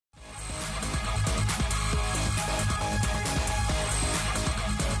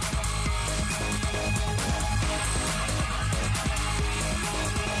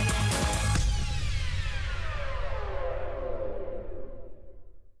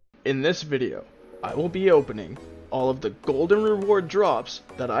In this video, I will be opening all of the golden reward drops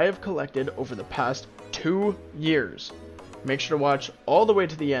that I have collected over the past 2 years. Make sure to watch all the way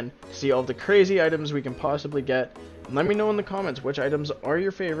to the end to see all the crazy items we can possibly get. And let me know in the comments which items are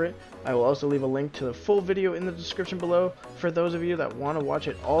your favorite. I will also leave a link to the full video in the description below for those of you that want to watch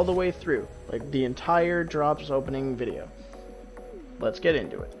it all the way through, like the entire drops opening video. Let's get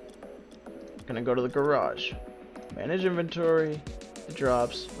into it. Gonna go to the garage, manage inventory, the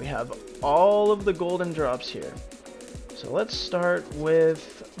drops. We have all of the golden drops here. So let's start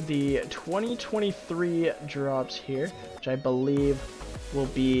with the 2023 drops here, which I believe will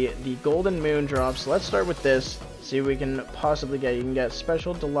be the golden moon drops. Let's start with this, see what we can possibly get. You can get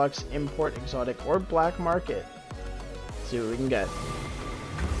special, deluxe, import, exotic, or black market. See what we can get.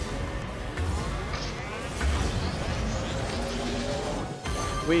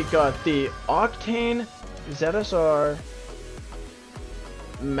 We got the Octane ZSR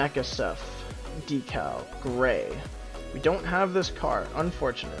Mechasef decal gray. We don't have this car,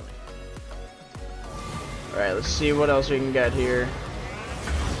 unfortunately. Alright, let's see what else we can get here.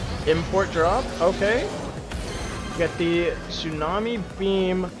 Import drop, okay. Get the Tsunami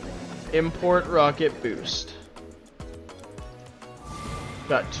Beam Import Rocket Boost.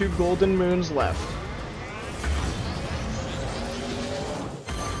 Got 2 golden moons left.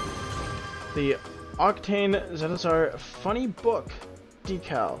 The Octane ZSR Funny Book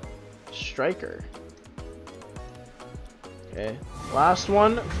decal striker. Okay, last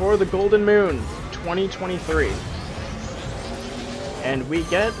one for the golden moon 2023, and we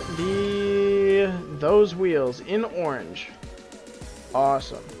get those wheels in orange.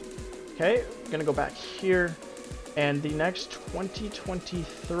 Awesome. Okay, gonna go back here, and the next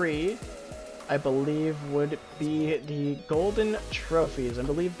 2023 I believe would be the golden trophies. I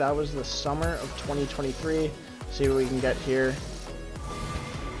believe that was the summer of 2023. See what we can get here.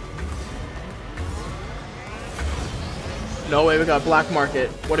 No way, we got black market.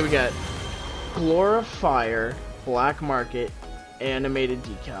 What do we get? Glorifier black market animated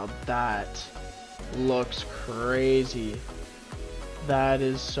decal. That looks crazy. That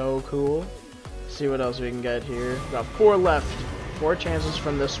is so cool. See what else we can get here. We got 4 left. 4 chances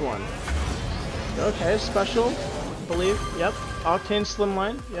from this one. Okay, special, I believe. Yep. Octane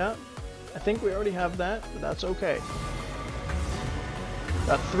Slimline. Yeah. I think we already have that, but that's okay.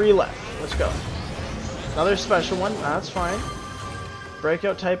 Got 3 left. Let's go. Another special one, that's fine.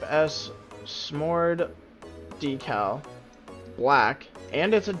 Breakout Type S S'mored decal, black,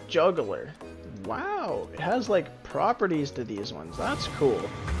 and it's a juggler. Wow, it has like properties to these ones. That's cool.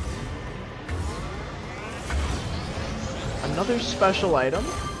 Another special item,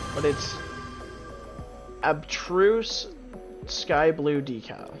 but it's Abstruse Sky Blue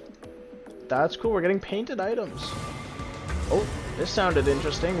decal. That's cool. We're getting painted items. Oh, this sounded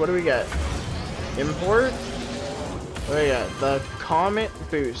interesting. What do we get? Import? Oh yeah, the Comet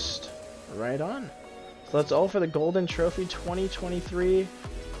Boost. Right on. So that's all for the Golden Trophy 2023.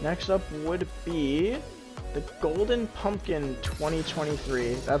 Next up would be the Golden Pumpkin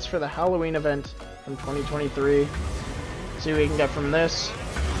 2023. That's for the Halloween event from 2023. See what we can get from this.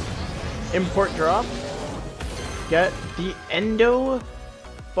 Import drop. Get the Endo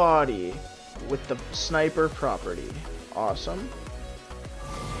Body with the Sniper property. Awesome.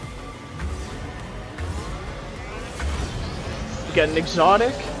 We got an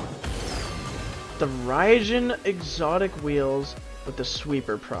exotic, the Raijin exotic wheels with the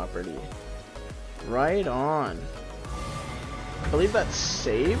sweeper property. Right on. I believe that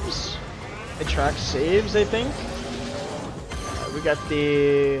saves. It tracks saves, I think. We got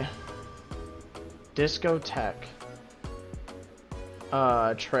the Discotheque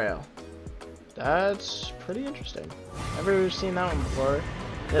trail. That's pretty interesting. Never seen that one before.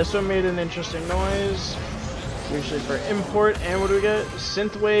 This one made an interesting noise. Usually for import. And what do we get?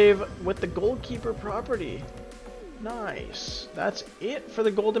 Synthwave with the Goalkeeper property. Nice. That's it for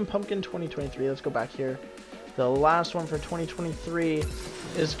the Golden Pumpkin 2023. Let's go back here. The last one for 2023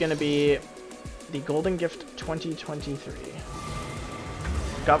 is going to be the Golden Gift 2023.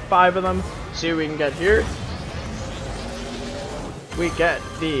 Got 5 of them. See what we can get here. We get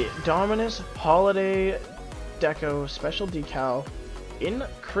the Dominus Holiday Deco Special Decal in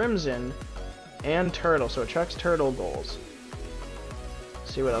Crimson and Turtle, so it tracks turtle goals.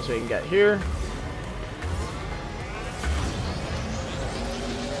 See what else we can get here.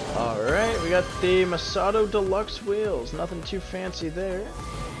 Alright, we got the Masato Deluxe wheels. Nothing too fancy there.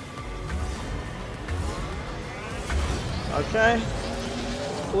 Okay.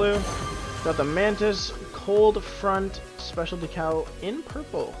 It's blue. Got the Mantis Cold Front Special Decal in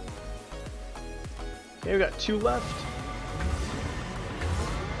purple. Okay, we got 2 left.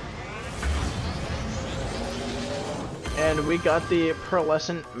 And we got the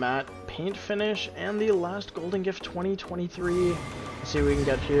pearlescent matte paint finish and the last golden gift 2023. Let's see what we can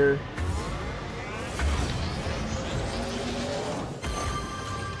get here.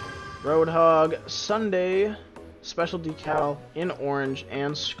 Roadhog Sunday special decal in orange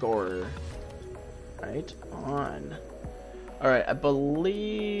and scorer. Right on. Alright, I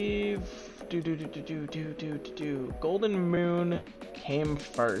believe Golden Moon came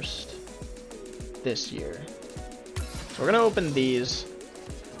first this year. So we're gonna open these.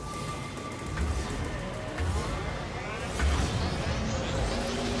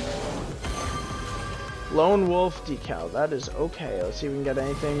 Lone Wolf decal, that is okay. Let's see if we can get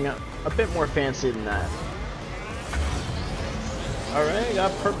anything a bit more fancy than that. Alright,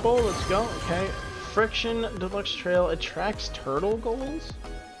 got purple, let's go. Okay, Friction Deluxe Trail attracts turtle goals.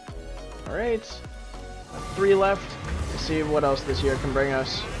 Alright, 3 left. Let's see what else this year can bring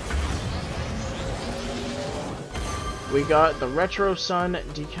us. We got the Retro Sun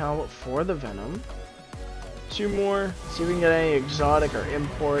decal for the Venom. 2 more. See if we can get any exotic or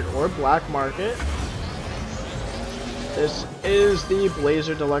import or black market. This is the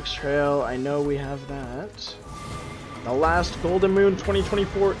Blazer Deluxe Trail. I know we have that. The last Golden Moon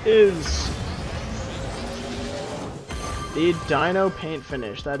 2024 is the Dino Paint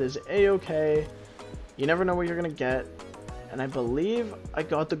Finish. That is A-okay. You never know what you're gonna get. And I believe I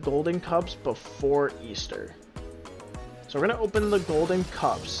got the Golden Cups before Easter. So we're gonna open the Golden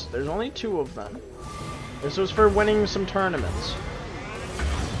Cups. There's only 2 of them. This was for winning some tournaments.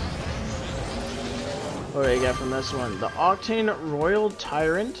 What do you get from this one? The Octane Royal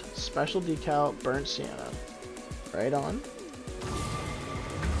Tyrant Special Decal Burnt Sienna. Right on.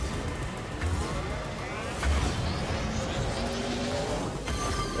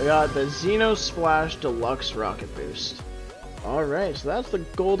 We got the Xeno Splash Deluxe Rocket Boost. Alright, so that's the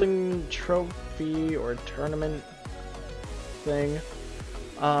golden trophy or tournament thing.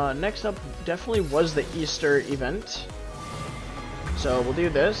 Next up definitely was the Easter event. So we'll do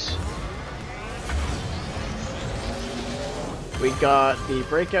this. We got the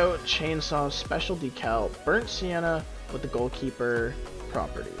Breakout Chainsaw Special Decal Burnt Sienna with the Goalkeeper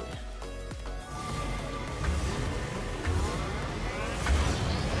property.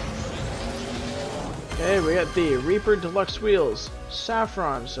 Okay, we got the Reaper Deluxe Wheels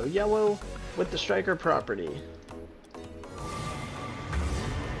Saffron, so yellow with the Striker property.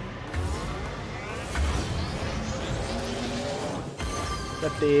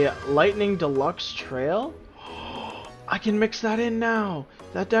 Got the Lightning Deluxe Trail. I can mix that in now.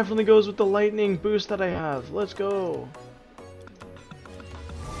 That definitely goes with the lightning boost that I have. Let's go.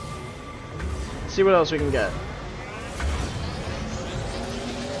 Let's see what else we can get.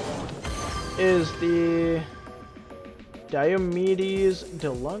 Is the Diomedes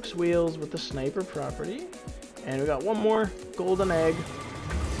Deluxe Wheels with the Sniper property. And we got one more golden egg.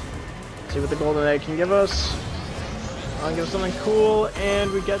 Let's see what the golden egg can give us. I'll give us something cool, and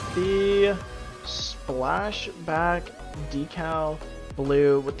we get the Splashback Decal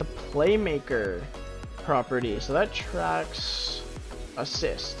Blue with the Playmaker property. So that tracks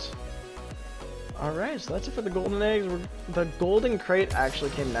assist. Alright, so that's it for the golden eggs. The golden crate actually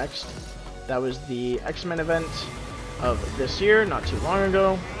came next. That was the X-Men event of this year, not too long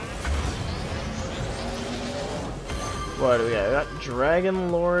ago. What do we got? We got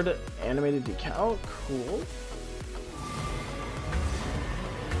Dragon Lord animated decal. Cool.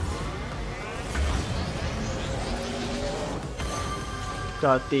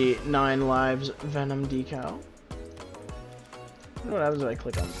 Got the 9 Lives Venom decal. What happens if I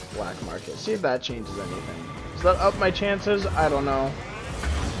click on Black Market? See if that changes anything. Does that up my chances? I don't know.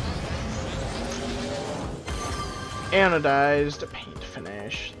 Anodized paint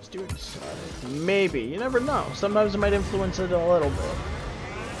finish. Let's do exotic. Maybe. You never know. Sometimes it might influence it a little bit.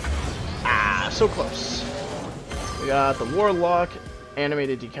 Ah, so close. We got the Warlock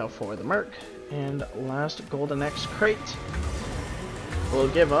animated decal for the Merc. And last Golden X crate will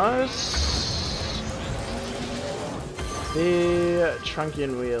give us the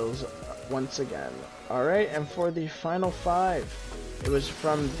Trunkian Wheels once again. Alright, and for the final 5, it was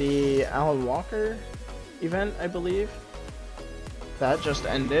from the Alan Walker event, I believe. That just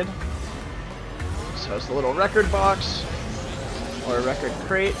ended. So it's the little record box, or record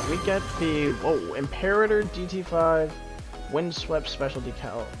crate. We get the, Imperator DT5 Windswept Special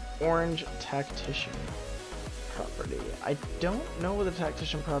Decal Orange Tactician property. I don't know what the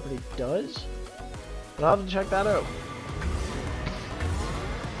Tactician property does, but I'll have to check that out.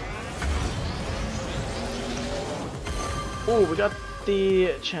 Oh, we got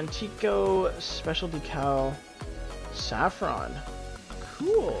the Chantico Special Decal Saffron.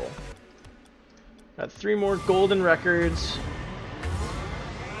 Cool. Got 3 more golden records.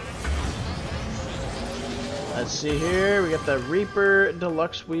 Let's see here. We got the Reaper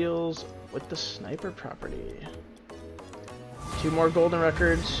Deluxe wheels with the sniper property. 2 more golden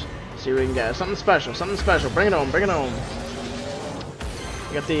records. See what we can get. Something special. Something special. Bring it home. Bring it home.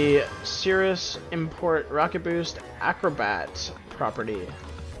 We got the Cirrus Import Rocket Boost Acrobat property.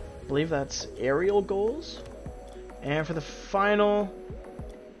 I believe that's aerial goals. And for the final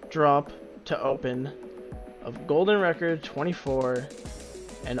drop to open of Golden Record 24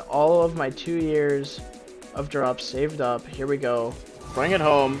 and all of my 2 years of drops saved up. Here we go. Bring it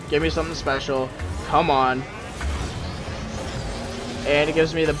home. Give me something special. Come on. And it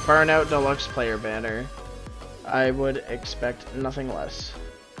gives me the Burnout Deluxe player banner. I would expect nothing less.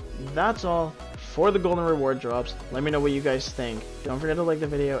 That's all for the golden reward drops. Let me know what you guys think. Don't forget to like the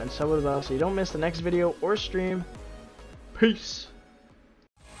video and sub with the bell so you don't miss the next video or stream. Peace.